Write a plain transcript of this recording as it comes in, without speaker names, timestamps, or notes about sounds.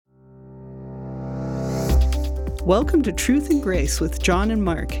Welcome to Truth and Grace with John and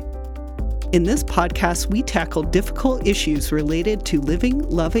Mark. In this podcast, we tackle difficult issues related to living,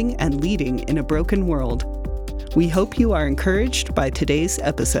 loving, and leading in a broken world. We hope you are encouraged by today's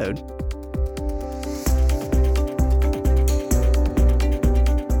episode.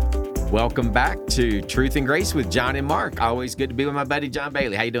 Welcome back to Truth and Grace with John and Mark. Always good to be with my buddy John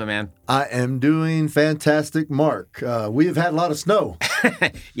Bailey. How you doing, man? I am doing fantastic, Mark. We have had a lot of snow.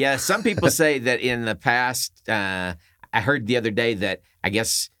 Yeah, some people say that in the past, I heard the other day that I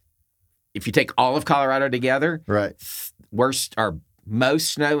guess if you take all of Colorado together, Right. worst or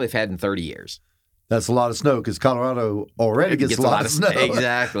most snow we've had in 30 years. That's a lot of snow because Colorado already gets a lot of snow.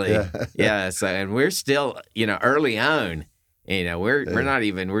 Exactly. Yeah. So, and we're still, early on. We're not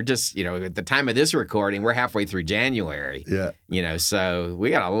even, we're just, at the time of this recording, we're halfway through January. Yeah. So we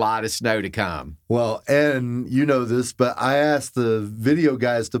got a lot of snow to come. Well, and you know this, but I asked the video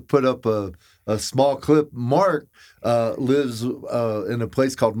guys to put up a small clip. Mark lives in a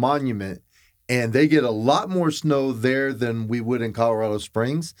place called Monument, and they get a lot more snow there than we would in Colorado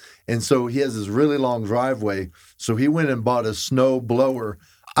Springs. And so he has this really long driveway. So he went and bought a snow blower.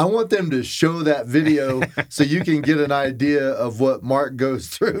 I want them to show that video so you can get an idea of what Mark goes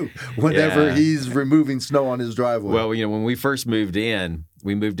through whenever he's removing snow on his driveway. Well, when we first moved in,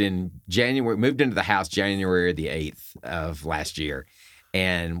 we moved in January, moved into the house January the 8th of last year.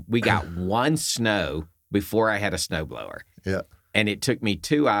 And we got one snow before I had a snowblower. Yeah. And it took me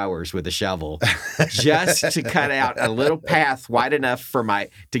 2 hours with a shovel just to cut out a little path wide enough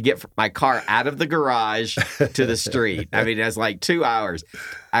to get my car out of the garage to the street. I mean, it was like 2 hours.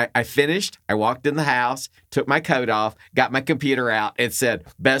 I finished. I walked in the house, took my coat off, got my computer out, and said,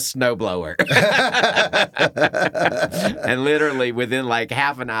 "Best snowblower." And literally within like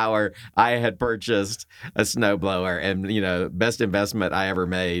half an hour, I had purchased a snowblower, and best investment I ever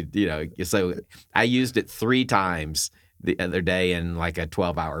made. So I used it 3 times the other day in like a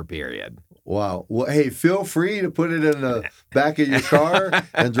 12-hour period. Wow. Well, hey, feel free to put it in the back of your car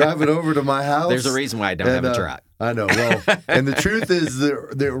and drive it over to my house. There's a reason why I don't have a truck. I know. Well, and the truth is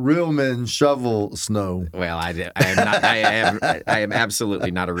that real men shovel snow. Well, I am not. I am absolutely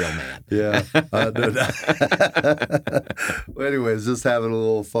not a real man. Yeah. Well, anyways, just having a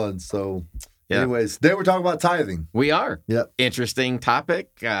little fun. So, anyways, today we're talking about tithing. We are. Yep. Interesting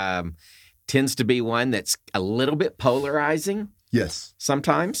topic. Tends to be one that's a little bit polarizing. Yes.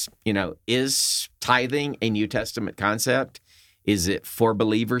 Sometimes, is tithing a New Testament concept? Is it for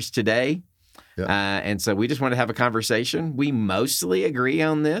believers today? Yep. And so we just want to have a conversation. We mostly agree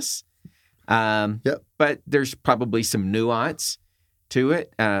on this, but there's probably some nuance to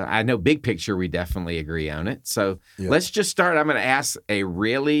it. I know big picture, we definitely agree on it. So let's just start. I'm going to ask a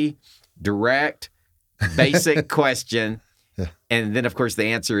really direct, basic question. And then, of course, the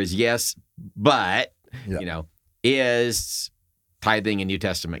answer is yes, but, is tithing a New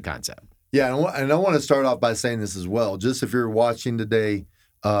Testament concept? Yeah, and I want to start off by saying this as well. Just if you're watching today,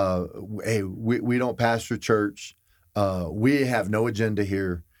 hey, we don't pastor church. We have no agenda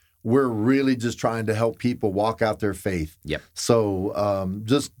here. We're really just trying to help people walk out their faith. Yep. So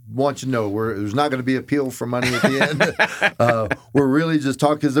just want you to know there's not going to be appeal for money at the end. We're really just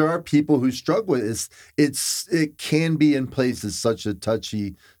talking because there are people who struggle with it. It can be in places such a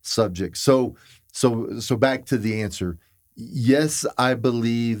touchy subject. So back to the answer. Yes, I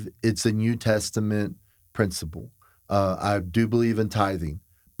believe it's a New Testament principle. I do believe in tithing,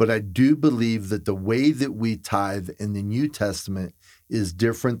 but I do believe that the way that we tithe in the New Testament is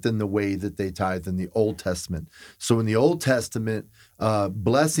different than the way that they tithe in the Old Testament. So in the Old Testament,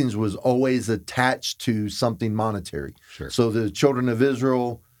 blessings was always attached to something monetary. Sure. So the children of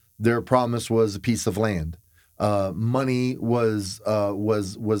Israel, their promise was a piece of land. Money was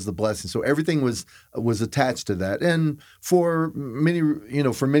the blessing. So everything was attached to that, and for many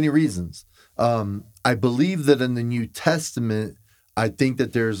reasons. I believe that in the New Testament, I think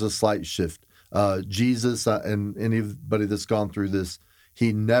that there's a slight shift. Jesus and anybody that's gone through this,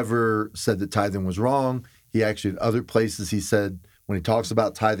 he never said that tithing was wrong. He actually, at other places, he said when he talks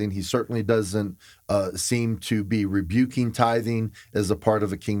about tithing, he certainly doesn't seem to be rebuking tithing as a part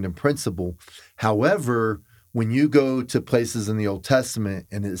of a kingdom principle. However, when you go to places in the Old Testament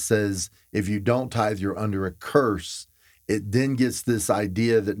and it says, if you don't tithe, you're under a curse, it then gets this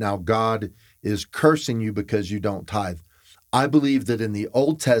idea that now God is cursing you because you don't tithe. I believe that in the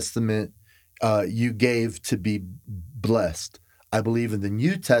Old Testament, you gave to be blessed. I believe in the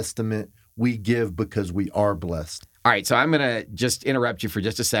New Testament, we give because we are blessed. All right, so I'm going to just interrupt you for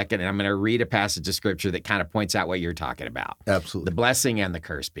just a second, and I'm going to read a passage of Scripture that kind of points out what you're talking about. Absolutely. The blessing and the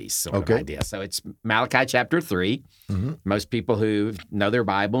curse piece sort of idea. So it's Malachi chapter 3. Mm-hmm. Most people who know their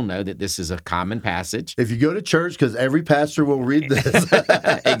Bible know that this is a common passage. If you go to church, because every pastor will read this.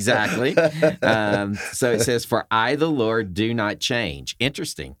 Exactly. So it says, "For I, the Lord, do not change."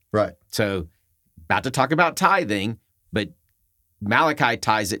 Interesting. Right. So about to talk about tithing, but Malachi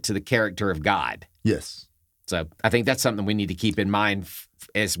ties it to the character of God. Yes. So I think that's something we need to keep in mind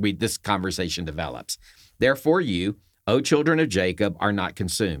as this conversation develops. "Therefore you, O children of Jacob, are not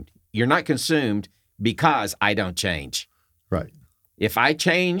consumed." You're not consumed because I don't change. Right. If I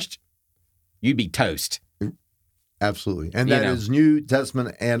changed, you'd be toast. Absolutely. And that is New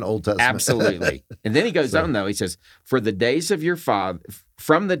Testament and Old Testament. Absolutely. And then he goes on, though. He says, from the days of your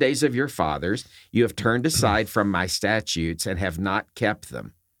fathers, you have turned aside from my statutes and have not kept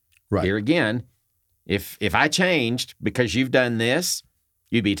them. Right. Here again, if I changed because you've done this,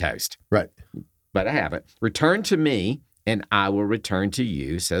 you'd be toast. Right. But I haven't. "Return to me, and I will return to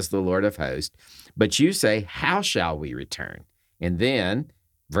you, says the Lord of hosts. But you say, how shall we return?" And then,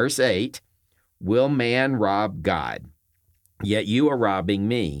 verse 8, "Will man rob God? Yet you are robbing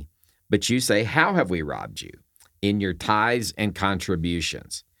me. But you say, how have we robbed you? In your tithes and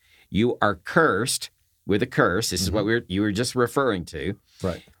contributions. You are cursed with a curse." This is what you were just referring to.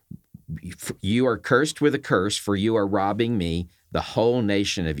 Right. "You are cursed with a curse, for you are robbing me, the whole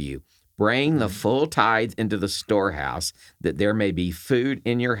nation of you. Bring the full tithe into the storehouse, that there may be food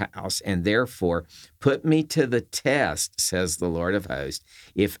in your house, and therefore put me to the test, says the Lord of hosts,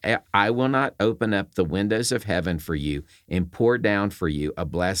 if I will not open up the windows of heaven for you and pour down for you a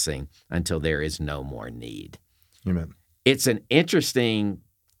blessing until there is no more need." Amen. It's an interesting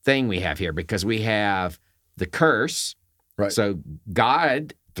thing we have here because we have the curse. Right. So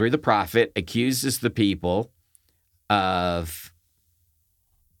God, through the prophet, accuses the people of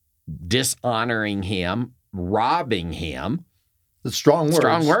dishonoring him, robbing him. The strong words.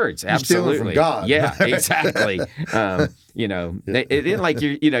 Strong words, absolutely. You're stealing from God. Yeah, exactly. It isn't like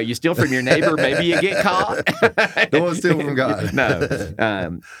you steal from your neighbor, maybe you get caught. Don't want to steal from God.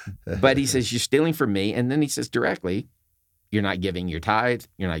 No. But he says, you're stealing from me. And then he says directly, you're not giving your tithe,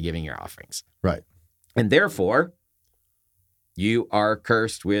 you're not giving your offerings. Right. And therefore, you are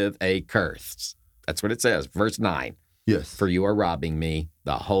cursed with a curse. That's what it says, verse 9. Yes. "For you are robbing me,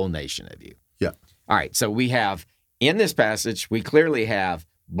 the whole nation of you." Yeah. All right. So we have, in this passage, we clearly have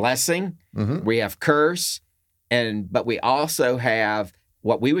blessing, we have curse, but we also have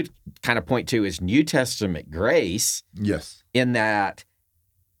what we would kind of point to as New Testament grace. Yes. In that,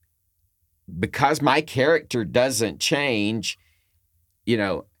 because my character doesn't change,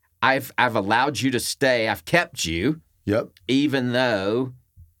 I've allowed you to stay, I've kept you. Yep. Even though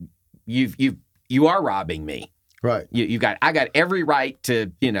you are robbing me. Right. I got every right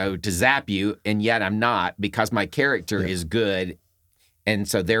to zap you, and yet I'm not, because my character is good, and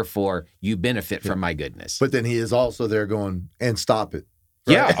so therefore you benefit from my goodness. But then he is also there going, and stop it.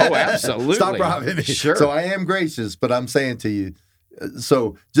 Right? Yeah. Oh, absolutely. Stop robbing me. Sure. So I am gracious, but I'm saying to you,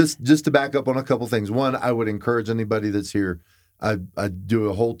 so just to back up on a couple things. One, I would encourage anybody that's here. I do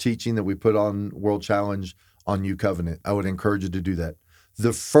a whole teaching that we put on World Challenge on New Covenant. I would encourage you to do that.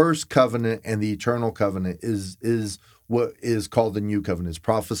 The first covenant and the eternal covenant is what is called the New Covenant. It's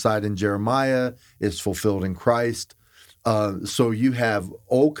prophesied in Jeremiah. It's fulfilled in Christ. So you have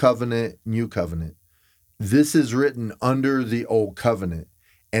Old Covenant, New Covenant. This is written under the Old Covenant,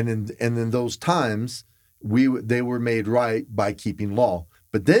 and in those times they were made right by keeping law.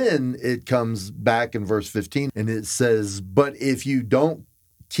 But then it comes back in verse 15, and it says, "But if you don't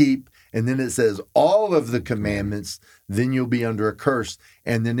keep," and then it says, "all of the commandments, then you'll be under a curse."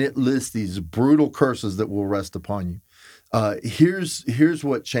 And then it lists these brutal curses that will rest upon you. Here's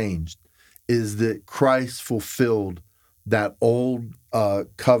what changed, is that Christ fulfilled that old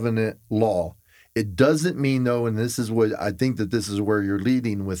covenant law. It doesn't mean, though, and this is what I think that this is where you're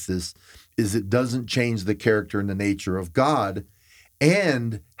leading with this, is it doesn't change the character and the nature of God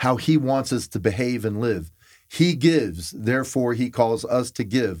and how he wants us to behave and live. He gives, therefore he calls us to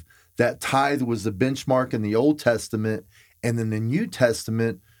give. That tithe was the benchmark in the Old Testament, and in the New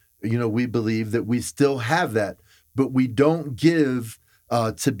Testament, we believe that we still have that, but we don't give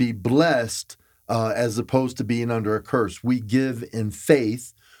to be blessed as opposed to being under a curse. We give in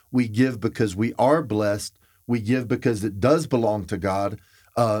faith. We give because we are blessed. We give because it does belong to God.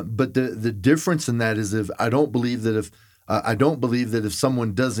 But the difference in that is I don't believe that if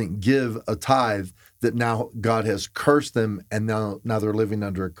someone doesn't give a tithe, that now God has cursed them and now they're living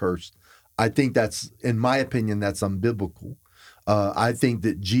under a curse. I think that's, in my opinion, that's unbiblical. I think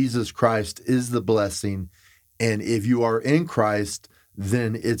that Jesus Christ is the blessing. And if you are in Christ,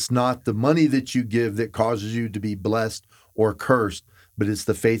 then it's not the money that you give that causes you to be blessed or cursed, but it's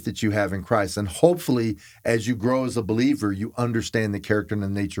the faith that you have in Christ. And hopefully, as you grow as a believer, you understand the character and the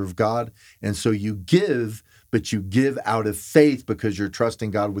nature of God. And so you give, but you give out of faith because you're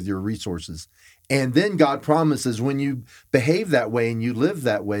trusting God with your resources. And then God promises when you behave that way and you live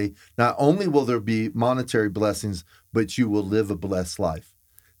that way, not only will there be monetary blessings, but you will live a blessed life.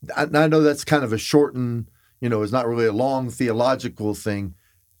 I know that's kind of a shortened, it's not really a long theological thing.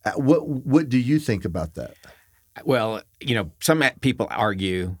 What do you think about that? Well, some people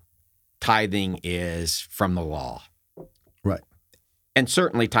argue tithing is from the law. Right. And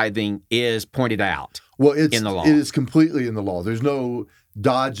certainly tithing is pointed out in the law. It is completely in the law. There's no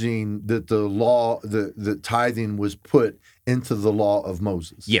dodging that the law, the tithing was put into the law of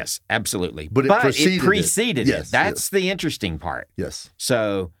Moses. Yes, absolutely. But it preceded it. Yes, That's the interesting part. Yes.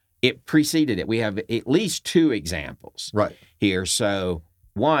 So it preceded it. We have at least two examples here. So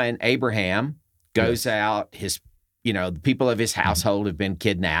one, Abraham goes out, the people of his household have been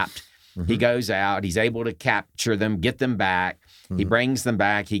kidnapped. Mm-hmm. He goes out, he's able to capture them, get them back. Mm-hmm. He brings them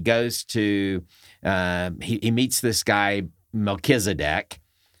back. He goes to, he meets this guy, Melchizedek,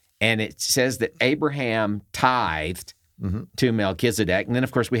 and it says that Abraham tithed to Melchizedek. And then,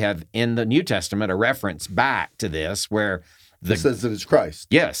 of course, we have in the New Testament a reference back to this where it says that it's Christ.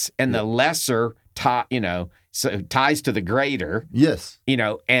 Yes, and the lesser ties to the greater. Yes.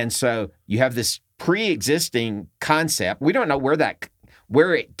 And so you have this pre-existing concept. We don't know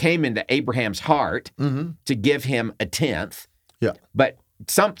where it came into Abraham's heart to give him a tenth. Yeah. But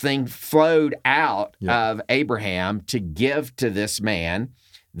something flowed out of Abraham to give to this man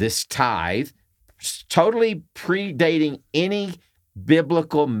this tithe, totally predating any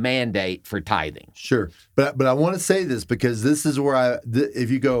biblical mandate for tithing. Sure. But I want to say this because this is where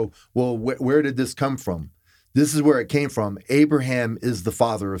if you go, well, where did this come from? This is where it came from. Abraham is the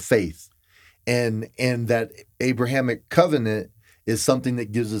father of faith. And that Abrahamic covenant is something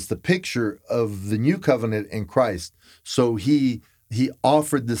that gives us the picture of the new covenant in Christ. So he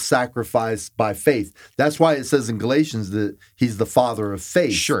offered the sacrifice by faith. That's why it says in Galatians that he's the father of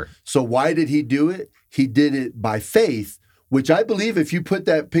faith. Sure. So why did he do it? He did it by faith, which I believe if you put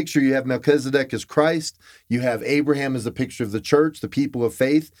that picture, you have Melchizedek as Christ, you have Abraham as a picture of the church, the people of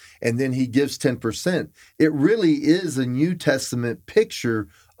faith, and then he gives 10%. It really is a New Testament picture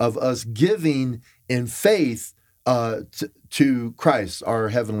of us giving in faith to Christ, our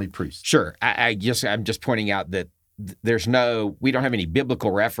heavenly priest. Sure. I'm just pointing out that we don't have any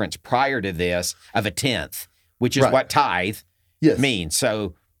biblical reference prior to this of a tenth, which is what tithe means.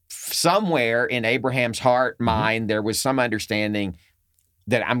 So somewhere in Abraham's heart, mind, there was some understanding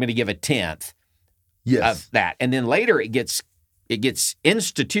that I'm going to give a tenth of that. And then later it gets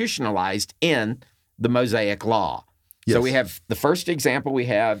institutionalized in the Mosaic law. Yes. So we have the first example we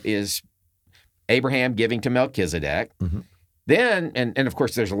have is Abraham giving to Melchizedek. Mm-hmm. Then, and of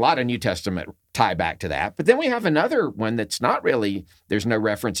course, there's a lot of New Testament tie back to that. But then we have another one that's not really, there's no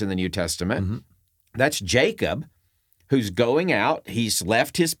reference in the New Testament. Mm-hmm. That's Jacob, who's going out. He's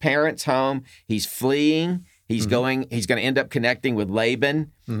left his parents' home. He's fleeing. He's going to end up connecting with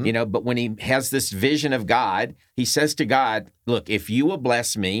Laban, but when he has this vision of God, he says to God, look, if you will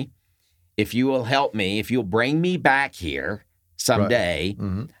bless me, if you will help me, if you'll bring me back here someday,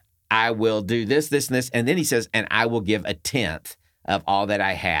 I will do this, this, and this. And then he says, and I will give a tenth of all that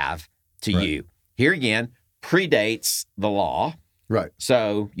I have to you. Here again, predates the law. Right.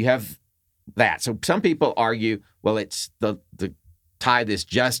 So you have that. So some people argue, well, it's the tithe is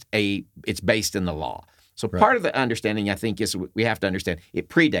it's based in the law. So part of the understanding, I think, is we have to understand it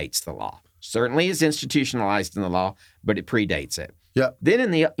predates the law. Certainly is institutionalized in the law, but it predates it. Yeah.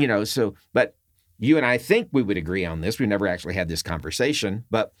 Then but you and I think we would agree on this. We've never actually had this conversation,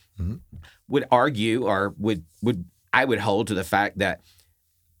 but would argue or I would hold to the fact that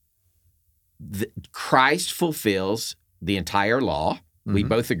Christ fulfills the entire law. We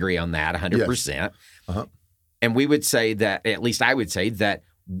both agree on that 100%. Yes. And we would say that, at least I would say that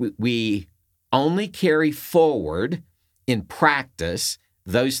we only carry forward in practice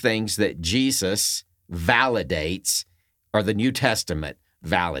those things that Jesus validates or the New Testament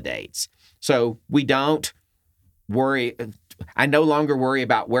validates. So we don't worry. I no longer worry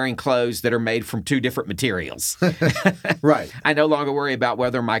about wearing clothes that are made from two different materials. Right. I no longer worry about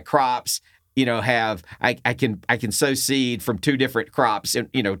whether my crops, I can sow seed from two different crops,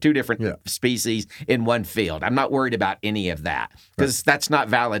 two different species in one field. I'm not worried about any of that because that's not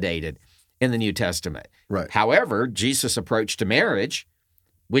validated in the New Testament. Right. However, Jesus' approach to marriage,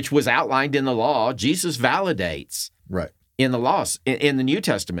 which was outlined in the law, Jesus validates. Right. in the laws, in the New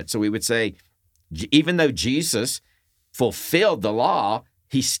Testament. So we would say, even though Jesus fulfilled the law,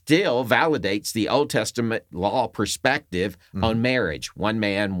 he still validates the Old Testament law perspective on marriage, one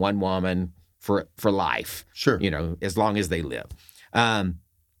man, one woman for life. Sure. As long as they live.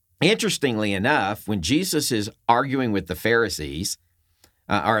 Interestingly enough, when Jesus is arguing with the Pharisees,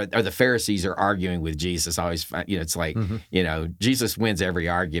 or the Pharisees are arguing with Jesus, I always find, it's like, Jesus wins every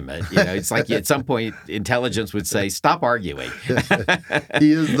argument. It's like at some point, intelligence would say, stop arguing.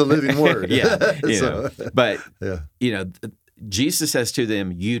 He is the living word. Jesus says to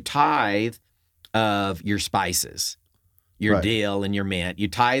them, you tithe of your spices, your dill and your mint. You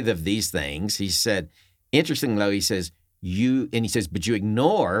tithe of these things. He said, interestingly though, he says, but you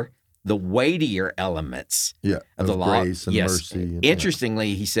ignore the weightier elements of the law. Grace and mercy.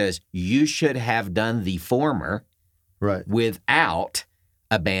 Interestingly, he says, you should have done the former without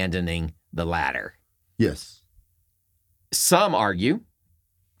abandoning the latter. Yes. Some argue,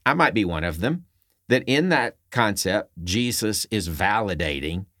 I might be one of them, that in that concept, Jesus is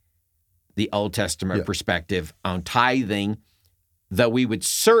validating the Old Testament perspective on tithing, though we would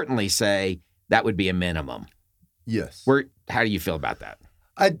certainly say that would be a minimum. Yes. How do you feel about that?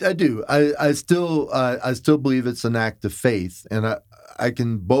 I do. I still believe it's an act of faith, and I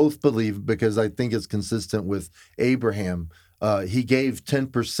can both believe because I think it's consistent with Abraham. He gave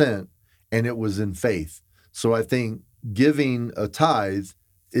 10%, and it was in faith. So I think giving a tithe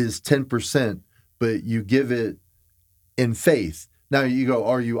is 10%, but you give it in faith. Now you go,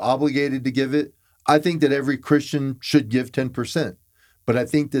 are you obligated to give it? I think that every Christian should give 10%, but I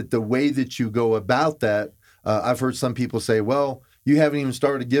think that the way that you go about that, I've heard some people say, well, you haven't even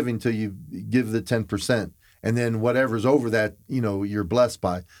started giving till you give the 10%. And then whatever's over that, you're blessed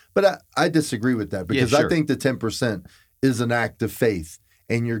by. But I disagree with that because I think the 10% is an act of faith.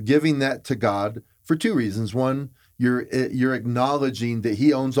 And you're giving that to God for two reasons. One, you're acknowledging that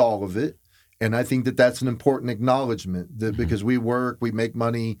he owns all of it. And I think that that's an important acknowledgement because we work, we make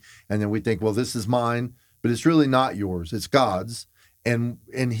money, and then we think, well, this is mine. But it's really not yours. It's God's. And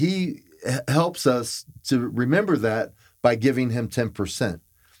he helps us to remember that by giving him 10%.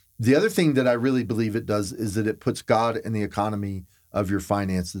 The other thing that I really believe it does is that it puts God in the economy of your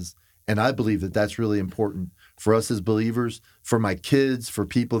finances. And I believe that that's really important for us as believers, for my kids, for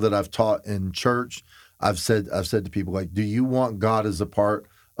people that I've taught in church. I've said to people, like, do you want God as a part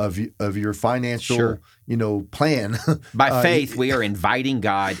of your financial, plan? By faith, we are inviting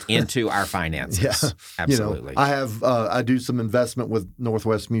God into our finances. Yeah. Absolutely. I do some investment with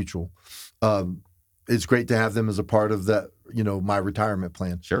Northwest Mutual. It's great to have them as a part of that, my retirement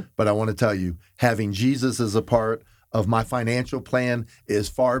plan. Sure. But I want to tell you, having Jesus as a part of my financial plan is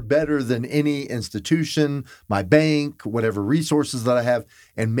far better than any institution, my bank, whatever resources that I have.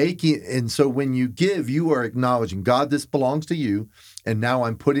 And so when you give, you are acknowledging, God, this belongs to you. And now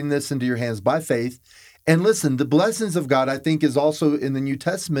I'm putting this into your hands by faith. And listen, the blessings of God, I think, is also in the New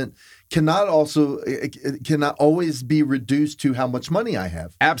Testament, cannot always be reduced to how much money I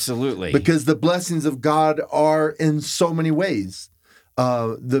have. Absolutely. Because the blessings of God are in so many ways.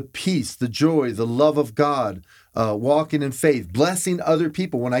 The peace, the joy, the love of God, walking in faith, blessing other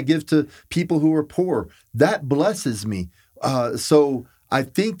people. When I give to people who are poor, that blesses me. So I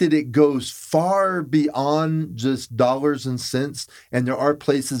think that it goes far beyond just dollars and cents. And there are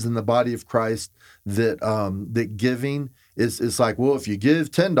places in the body of Christ that giving is like, well, if you give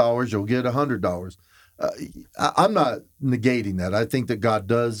 $10, you'll get $100. I'm not negating that. I think that God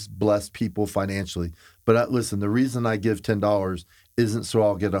does bless people financially. But listen, the reason I give $10 isn't so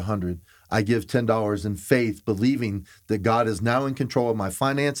I'll get 100. I give $10 in faith, believing that God is now in control of my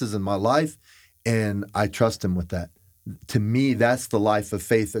finances and my life, and I trust him with that. To me, that's the life of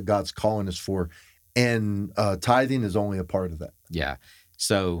faith that God's calling us for. And tithing is only a part of that. Yeah.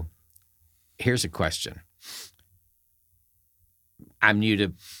 So here's a question. I'm new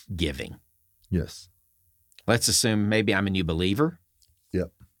to giving. Yes. Let's assume maybe I'm a new believer.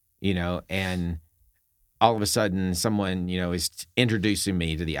 Yep. And all of a sudden someone, is introducing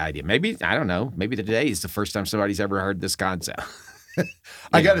me to the idea. Maybe, I don't know, maybe today is the first time somebody's ever heard this concept.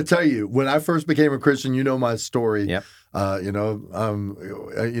 I got to tell you, when I first became a Christian, my story. Yep. I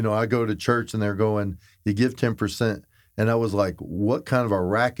go to church and they're going, you give 10%. And I was like, what kind of a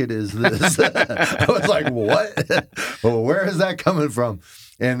racket is this? I was like, what? Well, where is that coming from?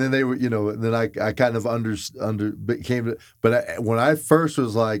 And then they were, then I kind of when I first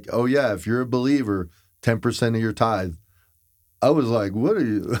was like, oh yeah, if you're a believer, 10% of your tithe. I was like, what are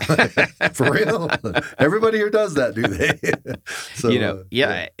you, for real? Everybody here does that, do they? So,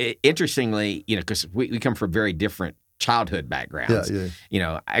 interestingly, because we come from very different childhood backgrounds.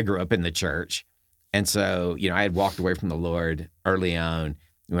 Yeah. I grew up in the church. And so, I had walked away from the Lord early on.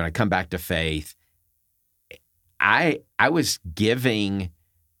 When I come back to faith, I was giving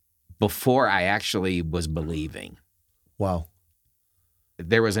before I actually was believing. Wow.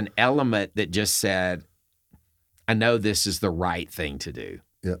 There was an element that just said, I know this is the right thing to do.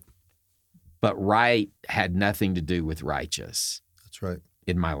 Yep. But right had nothing to do with righteous. That's right.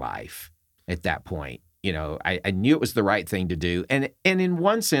 In my life at that point. I knew it was the right thing to do. And in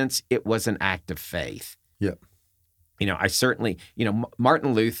one sense, it was an act of faith. Yep. I certainly,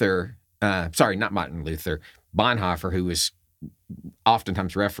 Martin Luther, not Martin Luther, Bonhoeffer, who was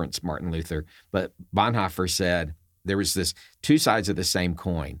oftentimes referenced Martin Luther, but Bonhoeffer said there was this two sides of the same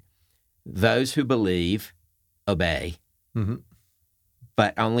coin. Those who believe obey,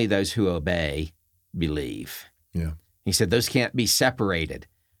 but only those who obey believe. Yeah. He said those can't be separated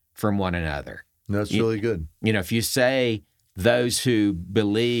from one another. That's really good. If you say those who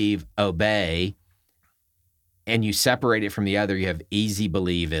believe obey and you separate it from the other, you have easy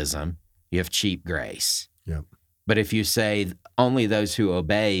believism, you have cheap grace. Yep. But if you say only those who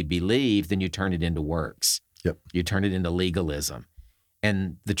obey believe, then you turn it into works. Yep. You turn it into legalism.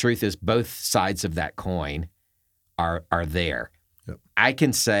 And the truth is both sides of that coin are there. Yep. I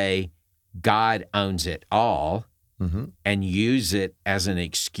can say God owns it all and use it as an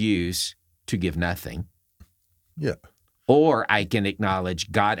excuse to give nothing. Yeah. Or I can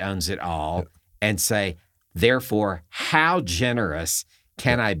acknowledge God owns it all and say, therefore, how generous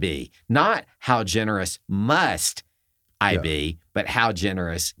can I be? Not how generous must I be, but how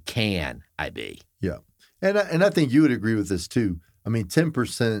generous can I be? Yeah. And I think you would agree with this too. I mean,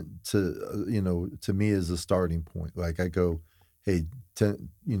 10% to me is a starting point. Like I go, hey, 10,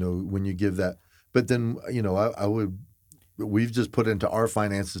 when you give that, but then, we've just put into our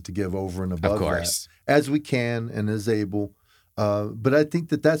finances to give over and above that as we can and as able. But I think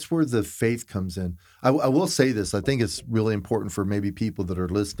that's where the faith comes in. I will say this. I think it's really important for maybe people that are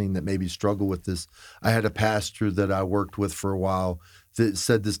listening that maybe struggle with this. I had a pastor that I worked with for a while that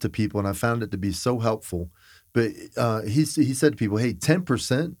said this to people, and I found it to be so helpful. But he said to people, hey,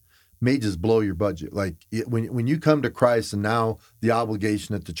 10% may just blow your budget. Like when you come to Christ and now the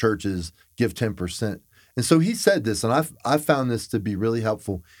obligation at the church is give 10%. And so he said this, and I found this to be really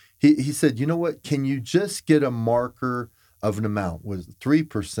helpful. He said, you know what? Can you just get a marker of an amount, was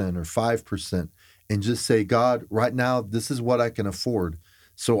 3% or 5%, and just say, God, right now, this is what I can afford.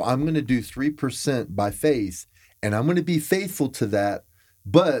 So I'm going to do 3% by faith, and I'm going to be faithful to that.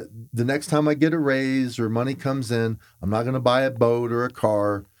 But the next time I get a raise or money comes in, I'm not going to buy a boat or a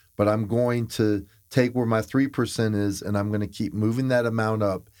car, but I'm going to take where my 3% is, and I'm going to keep moving that amount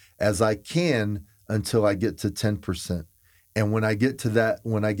up as I can until I get to 10%. And when I get to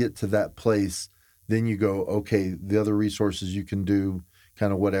that place, then you go, okay, the other resources you can do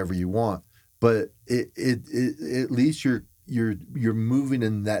kind of whatever you want. But it at least you're moving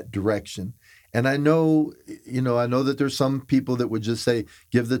in that direction. And I know that there's some people that would just say,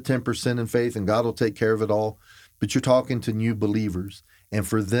 give the 10% in faith and God will take care of it all. But you're talking to new believers. And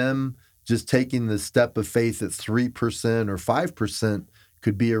for them, just taking the step of faith at 3% or 5%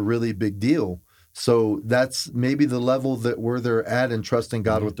 could be a really big deal. So that's maybe the level where they're at and trusting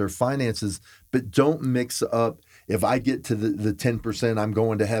God with their finances. But don't mix up, if I get to the 10%, I'm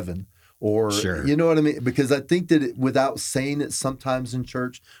going to heaven. Or, you know what I mean? Because I think that without saying it sometimes in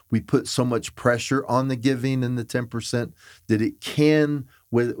church, we put so much pressure on the giving and the 10% that it can,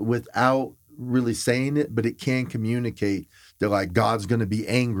 without really saying it, but it can communicate that like God's going to be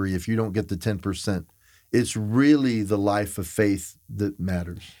angry if you don't get the 10%. It's really the life of faith that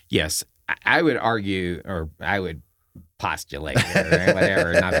matters. Yes. I would argue, or I would postulate, or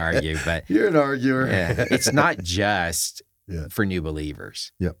whatever, not argue, but... You're an arguer. Yeah, it's not just for new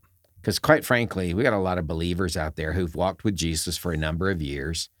believers. Yep. Because quite frankly, we got a lot of believers out there who've walked with Jesus for a number of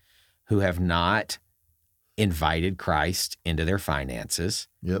years, who have not invited Christ into their finances.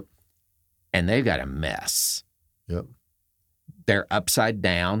 Yep. And they've got a mess. Yep. They're upside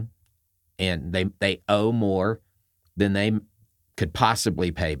down, and they owe more than they could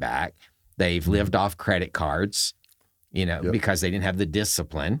possibly pay back. They've lived off credit cards, because they didn't have the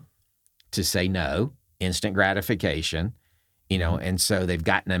discipline to say no, instant gratification, and so they've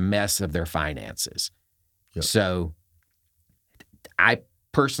gotten a mess of their finances. Yep. So I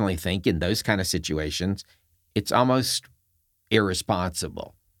personally think in those kind of situations, it's almost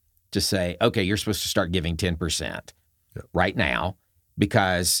irresponsible to say, okay, you're supposed to start giving 10% right now,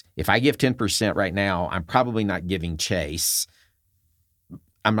 because if I give 10% right now, I'm probably not giving chase.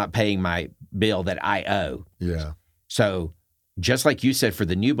 I'm not paying my bill that I owe. Yeah. So just like you said for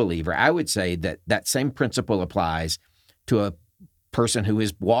the new believer, I would say that same principle applies to person who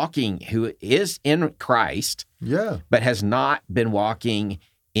is in Christ, but has not been walking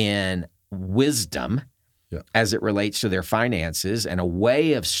in wisdom as it relates to their finances. And a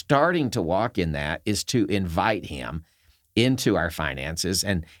way of starting to walk in that is to invite him into our finances.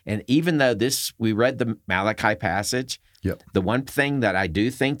 And even though we read the Malachi passage, the one thing that I do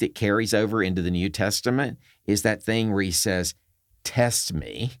think that carries over into the New Testament is that thing where he says, test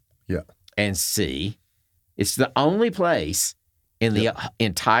me and see. It's the only place in the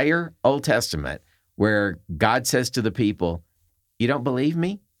entire Old Testament where God says to the people, you don't believe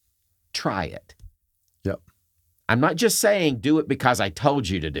me? Try it. I'm not just saying do it because I told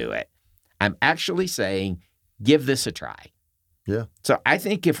you to do it. I'm actually saying give this a try. So I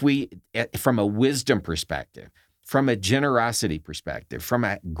think if we, from a wisdom perspective, from a generosity perspective, from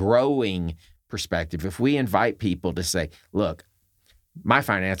a growing perspective, if we invite people to say, look, my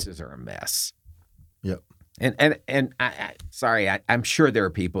finances are a mess. And I'm sure there are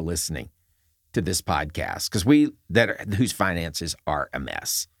people listening to this podcast whose finances are a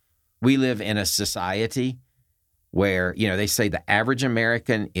mess. We live in a society where, they say the average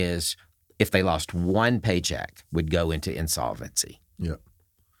American is, if they lost one paycheck, would go into insolvency.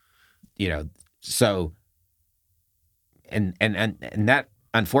 So, and that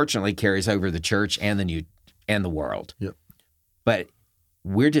unfortunately carries over the church and the world. But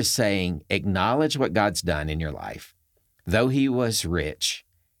we're just saying, acknowledge what God's done in your life. Though he was rich,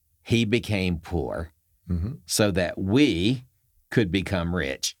 he became poor so that we could become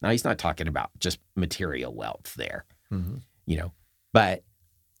rich. Now, he's not talking about just material wealth there, but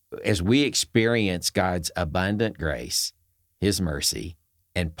as we experience God's abundant grace, his mercy,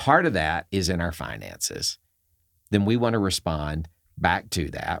 and part of that is in our finances, then we want to respond back to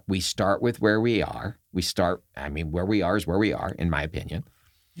that. We start with where we are. Where we are is where we are, in my opinion.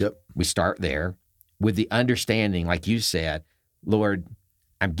 We start there with the understanding, like you said, Lord,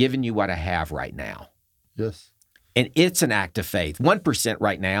 I'm giving you what I have right now. And it's an act of faith. 1%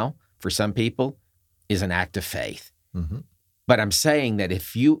 right now, for some people, is an act of faith. But I'm saying that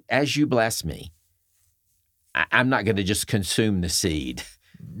as you bless me, I'm not going to just consume the seed.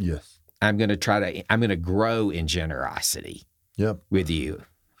 I'm going to grow in generosity with you.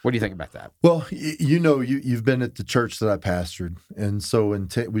 What do you think about that? Well, you've been at the church that I pastored. And so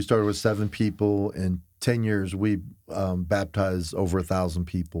we started with 7 people. In 10 years, we baptized over 1,000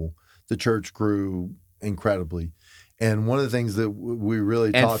 people. The church grew incredibly. And one of the things that we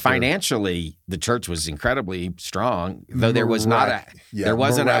really taught, and financially, the church was incredibly strong. Though there was there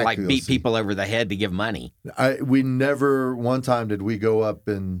wasn't a like beat people over the head to give money. We never one time did we go up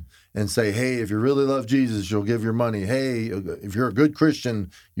and say, hey, if you really love Jesus, you'll give your money. Hey, if you're a good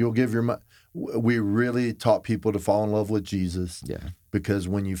Christian, you'll give your money. We really taught people to fall in love with Jesus. Because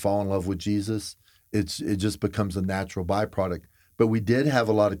when you fall in love with Jesus, it just becomes a natural byproduct. But we did have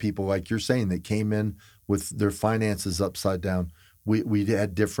a lot of people, like you're saying, that came in with their finances upside down. We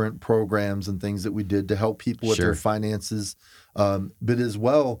had different programs and things that we did to help people with their finances. But as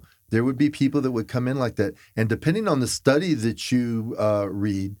well, there would be people that would come in like that. And depending on the study that you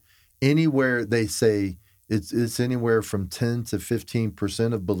read, anywhere they say it's anywhere from 10 to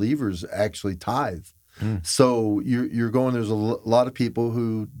 15% of believers actually tithe. So you're going, there's a lot of people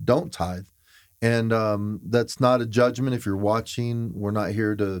who don't tithe. And that's not a judgment if you're watching. We're not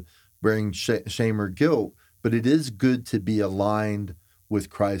here to bring shame or guilt, but it is good to be aligned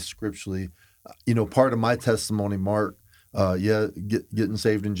with Christ scripturally. Part of my testimony, Mark, getting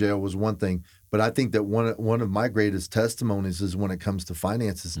saved in jail was one thing, but I think that one of my greatest testimonies is when it comes to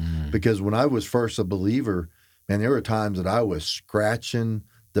finances, because when I was first a believer, man, there were times that I was scratching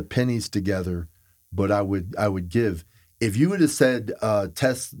the pennies together, but I would give. If you would have said,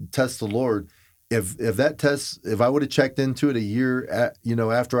 test the Lord, if I would have checked into it a year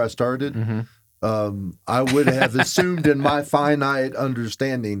after I started, I would have assumed in my finite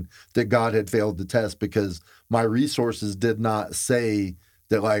understanding that God had failed the test, because my resources did not say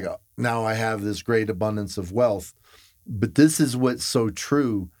that, like, now I have this great abundance of wealth. But this is what's so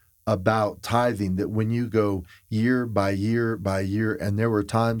true about tithing, that when you go year by year by year, and there were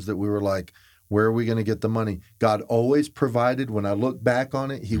times that we were like, where are we going to get the money? God always provided. When I look back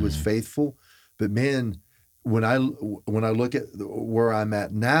on it, he was faithful. But man, when I look at where I'm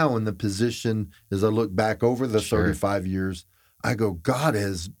at now in the position, as I look back over the 35 years, I go, God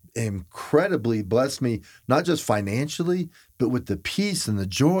has incredibly blessed me, not just financially, but with the peace and the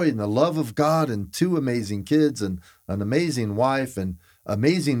joy and the love of God, and 2 amazing kids and an amazing wife and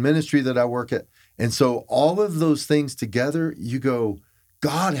amazing ministry that I work at. And so all of those things together, you go,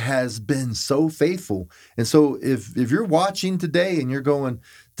 God has been so faithful. And so if you're watching today and you're going,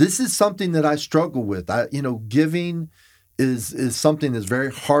 this is something that I struggle with, giving is something that's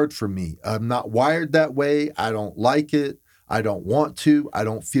very hard for me. I'm not wired that way. I don't like it. I don't want to. I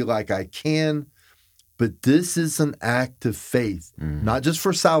don't feel like I can. But this is an act of faith, not just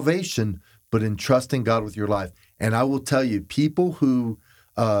for salvation, but in trusting God with your life. And I will tell you, people who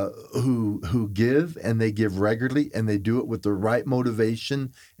give, and they give regularly, and they do it with the right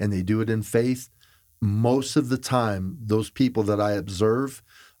motivation, and they do it in faith, most of the time, those people that I observe,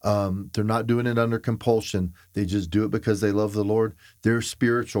 they're not doing it under compulsion. They just do it because they love the Lord. Their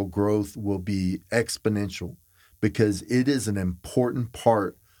spiritual growth will be exponential because it is an important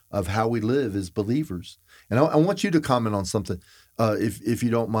part of how we live as believers. And I want you to comment on something, if you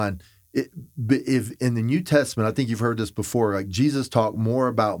don't mind. If in the New Testament, I think you've heard this before, like Jesus talked more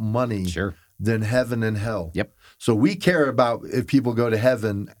about money than heaven and hell. Yep. So we care about if people go to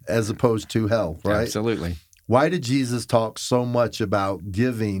heaven as opposed to hell, right? Absolutely. Why did Jesus talk so much about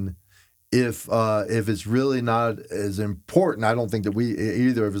giving if it's really not as important? I don't think that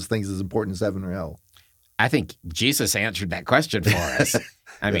either of us thinks as important as heaven or hell. I think Jesus answered that question for us.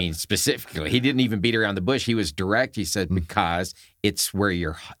 I mean, specifically, he didn't even beat around the bush. He was direct. He said, because it's where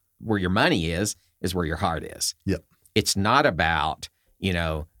your money is where your heart is. Yep. It's not about,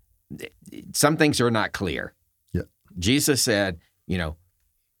 some things are not clear. Yep. Jesus said,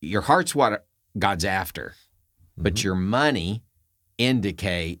 your heart's what God's after, but your money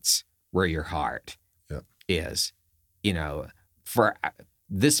indicates where your heart is. For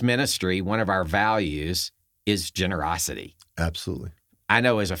this ministry, one of our values is generosity. Absolutely. I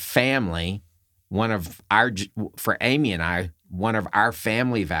know as a family, for Amy and I, one of our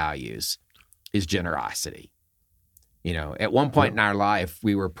family values is generosity. At one point in our life,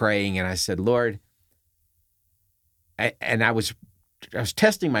 we were praying and I said, Lord, and I was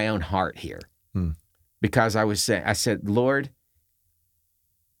testing my own heart here because I said, Lord,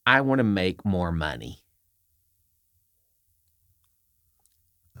 I want to make more money.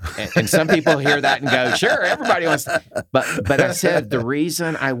 And some people hear that and go, sure, everybody wants to. But I said, the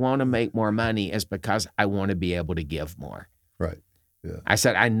reason I want to make more money is because I want to be able to give more. Right. Yeah. I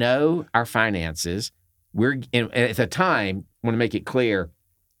said, I know our finances. At the time, I want to make it clear,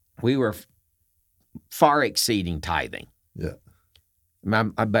 we were far exceeding tithing. Yeah.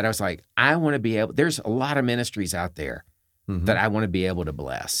 But I was like, I want to be able, there's a lot of ministries out there that I want to be able to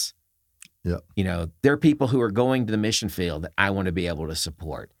bless. Yeah. There are people who are going to the mission field that I want to be able to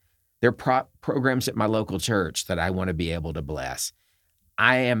support. There are programs at my local church that I want to be able to bless.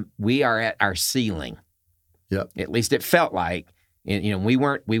 We are at our ceiling. Yeah. At least it felt like, we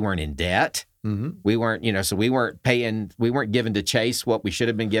weren't in debt. We weren't, so we weren't given to Chase what we should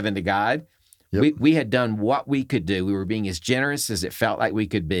have been given to God. Yep. We had done what we could do. We were being as generous as it felt like we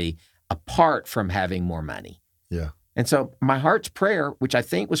could be, apart from having more money. Yeah. And so my heart's prayer, which I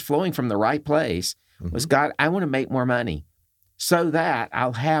think was flowing from the right place, was, God, I want to make more money so that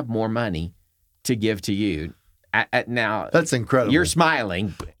I'll have more money to give to you. Now, that's incredible. You're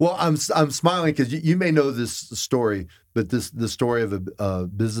smiling. Well, I'm smiling because you may know this story, but the story of a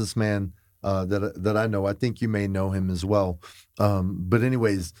businessman that I know. I think you may know him as well. But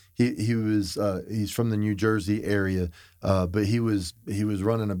anyways, he's from the New Jersey area, but he was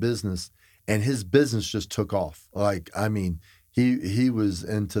running a business, and his business just took off. Like, I mean, he was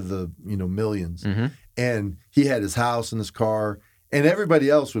into the millions, and he had his house and his car, and everybody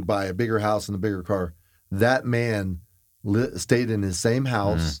else would buy a bigger house and a bigger car. That man stayed in his same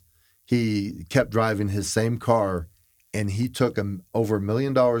house. He kept driving his same car, and he took over $1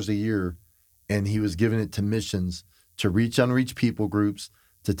 million a year, and he was giving it to missions, to reach unreached people groups,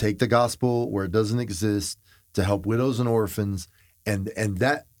 to take the gospel where it doesn't exist, to help widows and orphans. And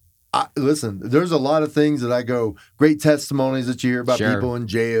that, listen, there's a lot of things that I go, great testimonies that you hear about people in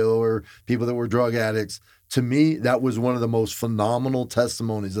jail or people that were drug addicts. To me, that was one of the most phenomenal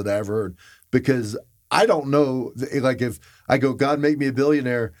testimonies that I ever heard, because I don't know, like, if I go, God, make me a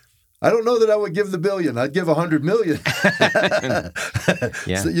billionaire, I don't know that I would give the billion. I'd give 100 million.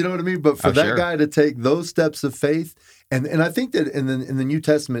 So, you know what I mean? But for that guy to take those steps of faith, and I think that in the New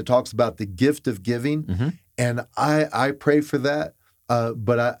Testament, it talks about the gift of giving, and I pray for that.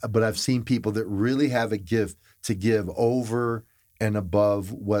 But I've seen people that really have a gift to give over and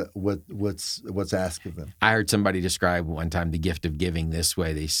above what's asked of them. I heard somebody describe one time the gift of giving this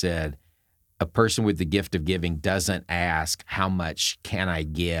way. They said, a person with the gift of giving doesn't ask, how much can I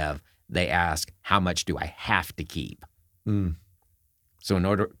give? They ask, how much do I have to keep? So in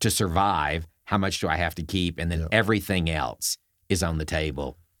order to survive, how much do I have to keep? And then everything else is on the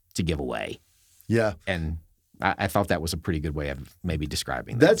table to give away. Yeah. And I thought that was a pretty good way of maybe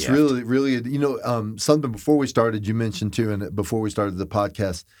describing that. That's really, something before we started, you mentioned too, and before we started the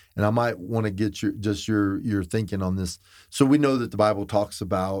podcast, and I might want to get your thinking on this. So we know that the Bible talks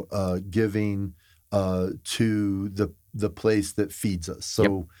about giving to the place that feeds us.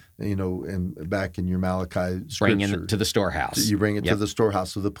 So, and back in your Malachi scripture. Bring it to the storehouse. You bring it to the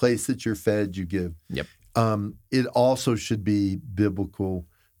storehouse. So the place that you're fed, you give. Yep. It also should be biblical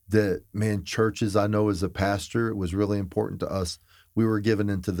that, man, churches, I know as a pastor, it was really important to us. We were given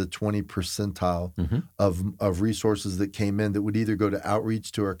into the 20 percentile of resources that came in that would either go to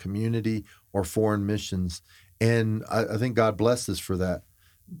outreach to our community or foreign missions. And I think God blessed us for that.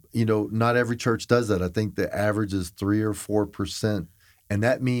 Not every church does that. I think the average is 3 or 4%. And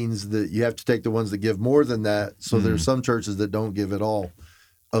that means that you have to take the ones that give more than that. So there's some churches that don't give at all.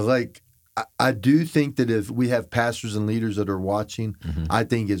 I do think that if we have pastors and leaders that are watching, I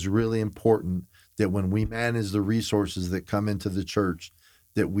think it's really important that when we manage the resources that come into the church,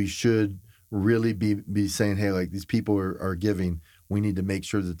 that we should really be saying, hey, like these people are giving. We need to make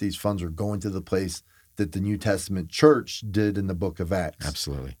sure that these funds are going to the place that the New Testament church did in the book of Acts.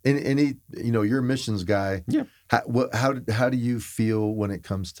 Absolutely. And you're a missions guy. Yeah. How do you feel when it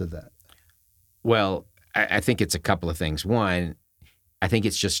comes to that? Well, I think it's a couple of things. One, I think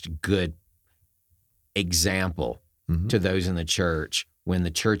it's just a good example to those in the church when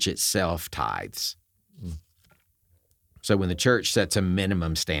the church itself tithes. So when the church sets a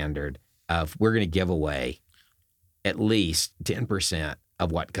minimum standard of we're going to give away at least 10%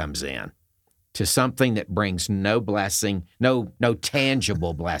 of what comes in to something that brings no blessing, no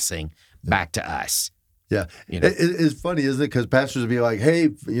tangible blessing back to us. Yeah. It's funny, isn't it? Because pastors would be like, hey,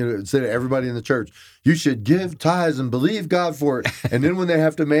 say to everybody in the church, you should give tithes and believe God for it. And then when they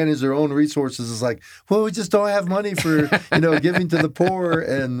have to manage their own resources, it's like, well, we just don't have money for, giving to the poor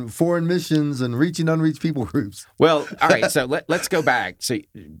and foreign missions and reaching unreached people groups. Well, all right. So let's go back to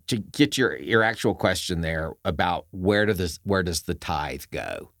get your actual question there about where does the tithe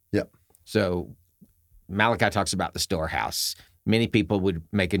go? Yep. So Malachi talks about the storehouse. Many people would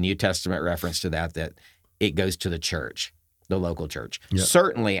make a New Testament reference to that it goes to the church, the local church. Yep.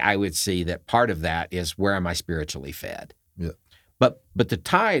 Certainly, I would see that part of that is where am I spiritually fed? Yeah. But the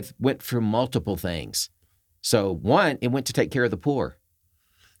tithe went for multiple things. So one, it went to take care of the poor.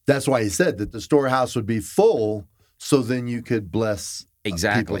 That's why he said that the storehouse would be full, so then you could bless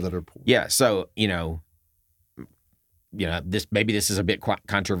people that are poor. Yeah. So this is a bit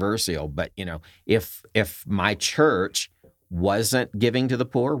controversial, but if my church wasn't giving to the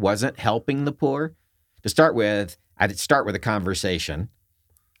poor, wasn't helping the poor, to start with, I'd start with a conversation,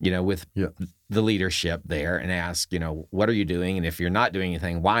 with the leadership there and ask, what are you doing? And if you're not doing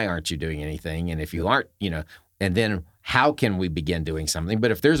anything, why aren't you doing anything? And if you aren't, and then how can we begin doing something? But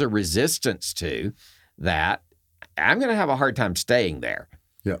if there's a resistance to that, I'm going to have a hard time staying there.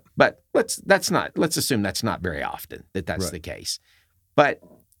 Yeah. But let's assume that's not very often that's the case. But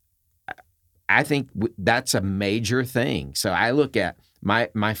I think that's a major thing. So I look at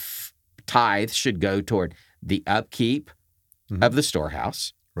my tithe should go toward the upkeep of the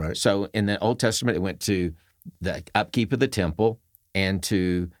storehouse. Right. So in the Old Testament, it went to the upkeep of the temple and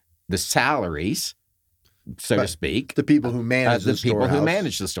to the salaries, so to speak. The people who manage the storehouse. The people who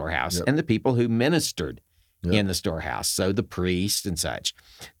managed the storehouse and the people who ministered in the storehouse. So the priest and such.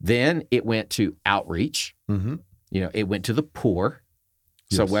 Then it went to outreach. It went to the poor.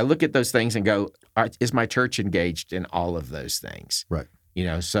 So I look at those things and go, is my church engaged in all of those things? Right.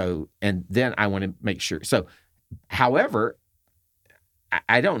 So, and then I want to make sure. So, however,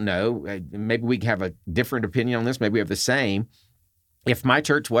 I don't know, maybe we have a different opinion on this. Maybe we have the same. If my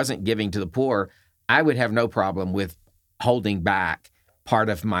church wasn't giving to the poor, I would have no problem with holding back part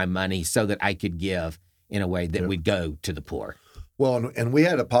of my money so that I could give in a way that would go to the poor. Well, and we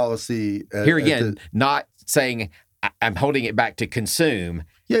had a policy. Here again, not saying I'm holding it back to consume.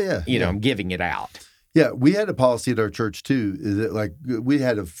 I'm giving it out. Yeah, we had a policy at our church too. Is that we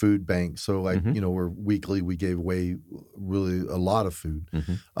had a food bank, so we're weekly we gave away really a lot of food.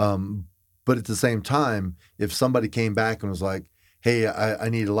 But at the same time, if somebody came back and was like, "Hey, I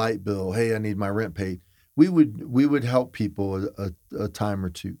need a light bill. Hey, I need my rent paid," we would help people a time or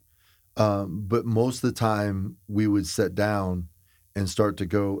two. But most of the time, we would sit down and start to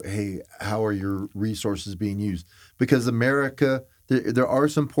go, "Hey, how are your resources being used?" Because America. There are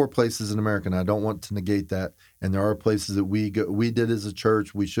some poor places in America, and I don't want to negate that. And there are places that we did as a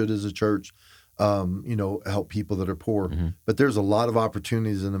church, we should as a church, help people that are poor. But there's a lot of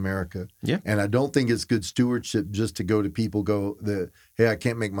opportunities in America. Yeah. And I don't think it's good stewardship just to go to people hey, I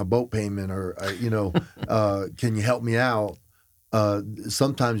can't make my boat payment, or can you help me out?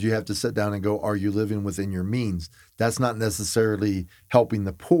 sometimes you have to sit down and go, are you living within your means? That's not necessarily helping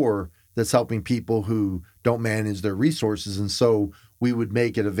the poor. That's helping people who don't manage their resources. And so we would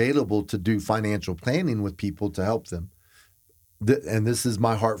make it available to do financial planning with people to help them. And this is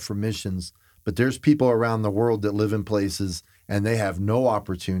my heart for missions. But there's people around the world that live in places and they have no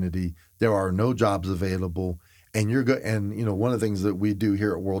opportunity. There are no jobs available. And one of the things that we do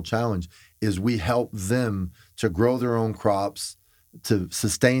here at World Challenge is we help them to grow their own crops, to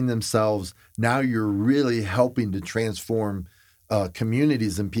sustain themselves. Now you're really helping to transform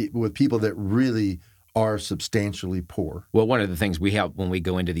communities and with people that really are substantially poor. Well, one of the things we help when we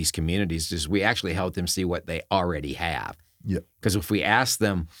go into these communities is we actually help them see what they already have. Yeah. Because if we ask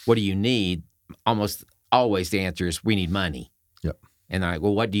them, what do you need? Almost always the answer is, we need money. Yep. And they're like,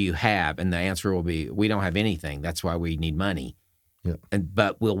 well, what do you have? And the answer will be, we don't have anything. That's why we need money. Yep.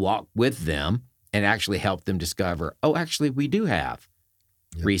 But we'll walk with them and actually help them discover, oh, actually, we do have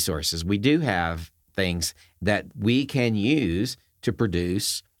resources. We do have things that we can use to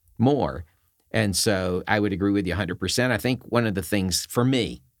produce more. And so I would agree with you 100%. I think one of the things for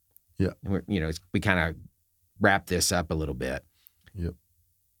me, we kind of wrap this up a little bit. Yep.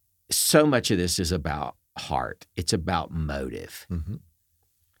 So much of this is about heart. It's about motive. Mm-hmm.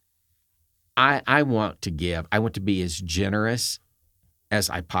 I want to give. I want to be as generous as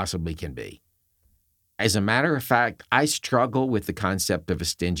I possibly can be. As a matter of fact, I struggle with the concept of a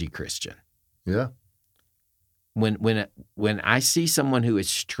stingy Christian. Yeah. When I see someone who is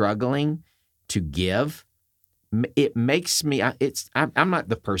struggling to give, it makes me. I'm not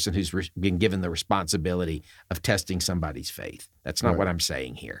the person who's been given the responsibility of testing somebody's faith. That's not what I'm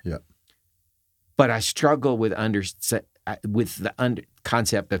saying here. Yeah. But I struggle with the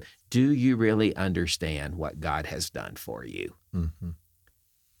concept of, do you really understand what God has done for you? Mm-hmm.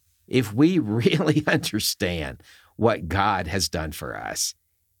 If we really understand what God has done for us,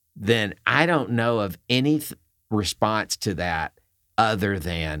 then I don't know of any response to that other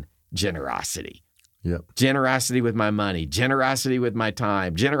than generosity. Yep. Generosity with my money, generosity with my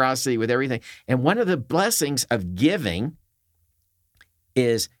time, generosity with everything. And one of the blessings of giving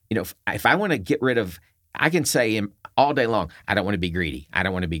is, if I want to get rid of, I can say all day long, I don't want to be greedy. I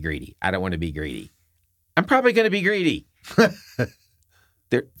don't want to be greedy. I don't want to be greedy. I'm probably going to be greedy.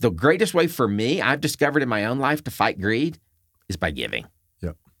 The greatest way for me, I've discovered in my own life, to fight greed is by giving.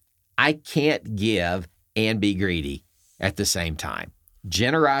 Yep. I can't give and be greedy at the same time.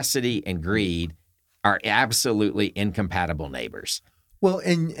 Generosity and greed are absolutely incompatible neighbors. Well,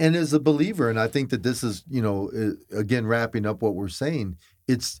 and as a believer, and I think that this is, again, wrapping up what we're saying,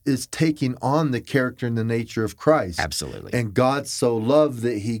 it's taking on the character and the nature of Christ. Absolutely. And God so loved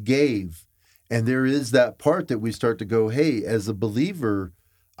that he gave. And there is that part that we start to go, hey, as a believer,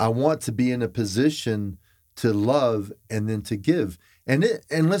 I want to be in a position to love and then to give. And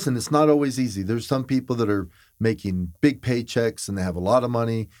listen, it's not always easy. There's some people that are making big paychecks and they have a lot of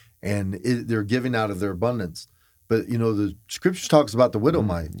money and they're giving out of their abundance. But, the scriptures talks about the widow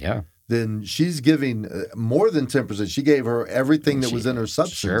mite. Yeah. Then she's giving more than 10%. She gave her everything that was in her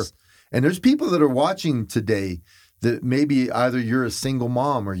substance. Sure. And there's people that are watching today that maybe either you're a single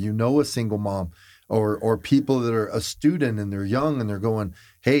mom or a single mom or people that are a student and they're young and they're going,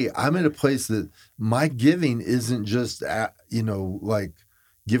 hey, I'm in a place that my giving isn't just, like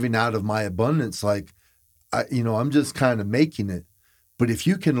giving out of my abundance. Like, I'm just kind of making it. But if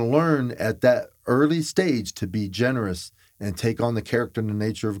you can learn at that early stage to be generous and take on the character and the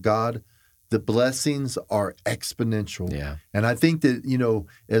nature of God, the blessings are exponential. Yeah. And I think that,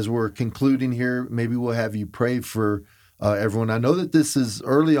 as we're concluding here, maybe we'll have you pray for everyone. I know that this is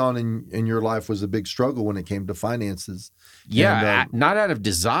early on in your life was a big struggle when it came to finances. Yeah, and, not out of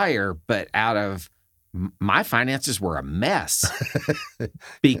desire, but out of my finances were a mess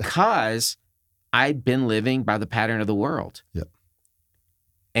because I'd been living by the pattern of the world. Yep.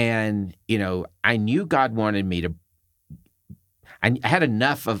 And, I knew God wanted me to, I had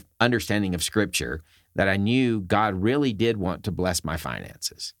enough of understanding of Scripture that I knew God really did want to bless my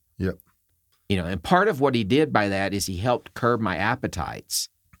finances. Yep. And part of what he did by that is he helped curb my appetites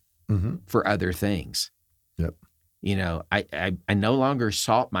for other things. Yep. I no longer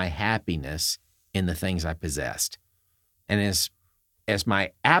sought my happiness in the things I possessed. And as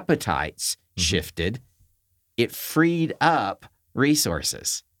my appetites shifted, it freed up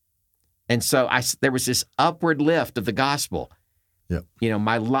resources. And so there was this upward lift of the gospel. Yep.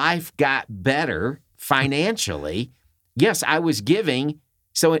 My life got better financially. Yes, I was giving,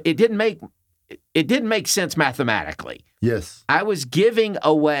 so it didn't make sense mathematically. Yes. I was giving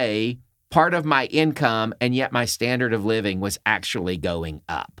away part of my income, and yet my standard of living was actually going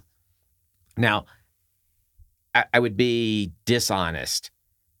up. Now, I would be dishonest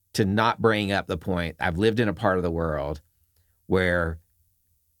to not bring up the point. I've lived in a part of the world where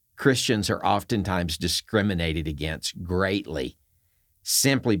Christians are oftentimes discriminated against greatly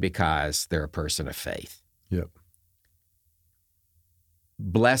simply because they're a person of faith. Yep.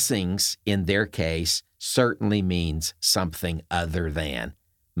 Blessings in their case certainly means something other than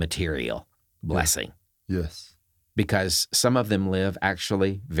material blessing. Yes. Because some of them live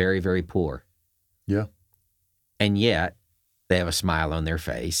actually very, very poor. Yeah. And yet they have a smile on their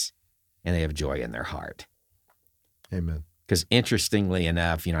face and they have joy in their heart. Amen. Because interestingly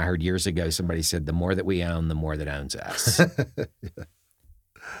enough, I heard years ago somebody said, the more that we own, the more that owns us.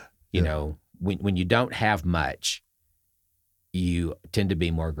 Yeah. When you don't have much, you tend to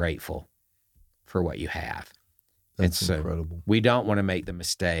be more grateful for what you have. That's incredible. We don't want to make the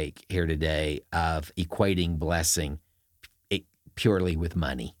mistake here today of equating blessing purely with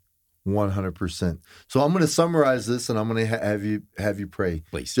money. 100%. So I'm going to summarize this, and I'm going to have you pray.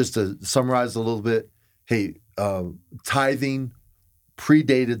 Please. Just to summarize a little bit. Hey, tithing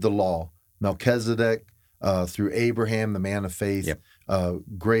predated the law. Melchizedek, through Abraham, the man of faith. Yep.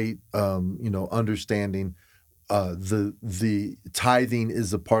 Great, understanding. The tithing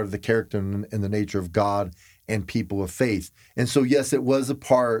is a part of the character and the nature of God and people of faith. And so, yes, it was a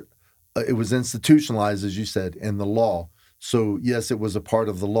part. It was institutionalized, as you said, in the law. So, yes, it was a part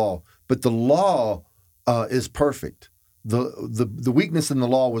of the law. But the law is perfect. The weakness in the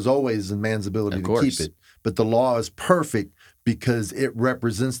law was always in man's ability to keep it. But the law is perfect because it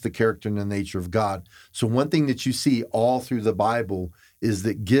represents the character and the nature of God. So one thing that you see all through the Bible is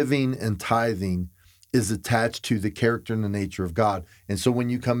that giving and tithing is attached to the character and the nature of God. And so when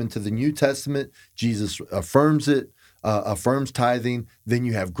you come into the New Testament, Jesus affirms it, affirms tithing. Then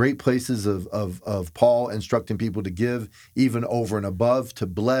you have great places of Paul instructing people to give even over and above, to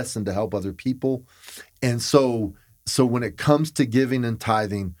bless and to help other people. And so when it comes to giving and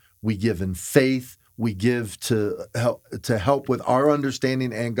tithing, we give in faith. We give to help with our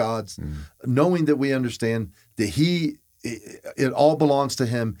understanding and God's, knowing that we understand that it all belongs to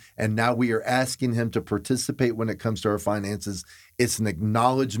Him, and now we are asking Him to participate when it comes to our finances. It's an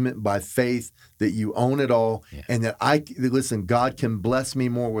acknowledgement by faith that you own it all, and that listen, God can bless me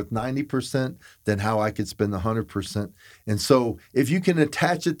more with 90% than how I could spend 100%. And so, if you can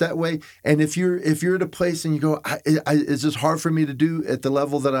attach it that way, and if you're at a place and you go, it's just hard for me to do at the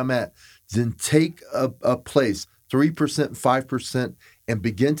level that I'm at, then take a place, 3%, 5%, and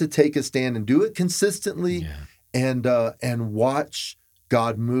begin to take a stand and do it consistently. Yeah. And watch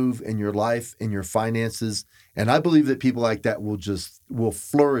God move in your life, in your finances. And I believe that people like that will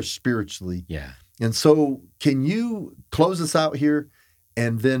flourish spiritually. Yeah. And so can you close us out here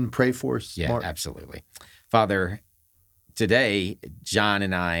and then pray for us, Mark? Yeah, absolutely. Father, today, John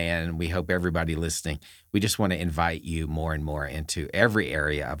and I, and we hope everybody listening, we just want to invite you more and more into every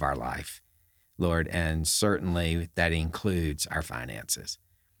area of our life, Lord, and certainly that includes our finances.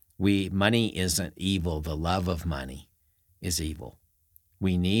 Money isn't evil. The love of money is evil.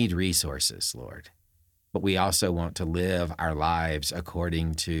 We need resources, Lord, but we also want to live our lives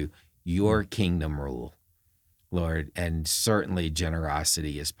according to your kingdom rule, Lord, and certainly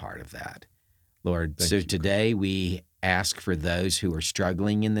generosity is part of that, Lord. Today we ask for those who are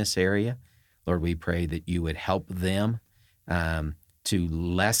struggling in this area, Lord, we pray that you would help them to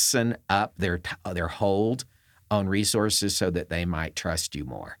lessen up their hold on resources so that they might trust you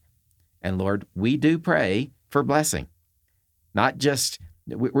more. And Lord, we do pray for blessing, not just,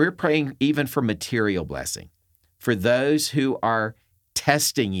 we're praying even for material blessing. For those who are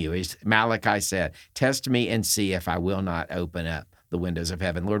testing you, as Malachi said, test me and see if I will not open up the windows of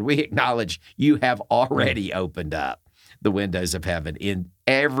heaven. Lord, we acknowledge you have already opened up the windows of heaven in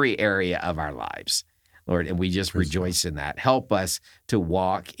every area of our lives, Lord, and we just rejoice in that. Help us to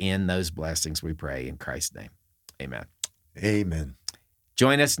walk in those blessings, we pray in Christ's name. Amen. Amen.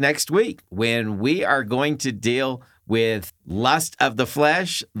 Join us next week when we are going to deal with lust of the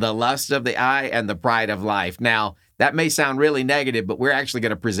flesh, the lust of the eye, and the pride of life. Now, that may sound really negative, but we're actually going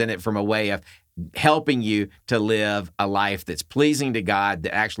to present it from a way of helping you to live a life that's pleasing to God,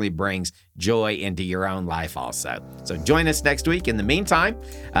 that actually brings joy into your own life also. So join us next week. In the meantime,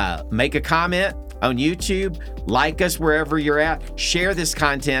 make a comment on YouTube, like us wherever you're at, share this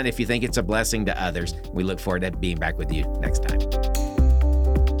content if you think it's a blessing to others. We look forward to being back with you next time.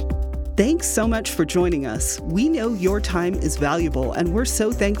 Thanks so much for joining us. We know your time is valuable, and we're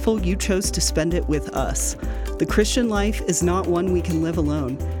so thankful you chose to spend it with us. The Christian life is not one we can live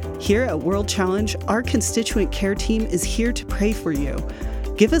alone. Here at World Challenge, our constituent care team is here to pray for you.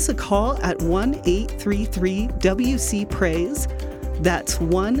 Give us a call at 1-833-WC-PRAYS. That's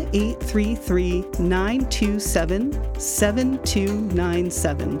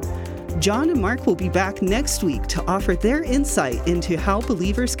 1-833-927-7297. John and Mark will be back next week to offer their insight into how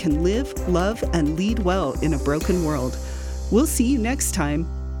believers can live, love, and lead well in a broken world. We'll see you next time.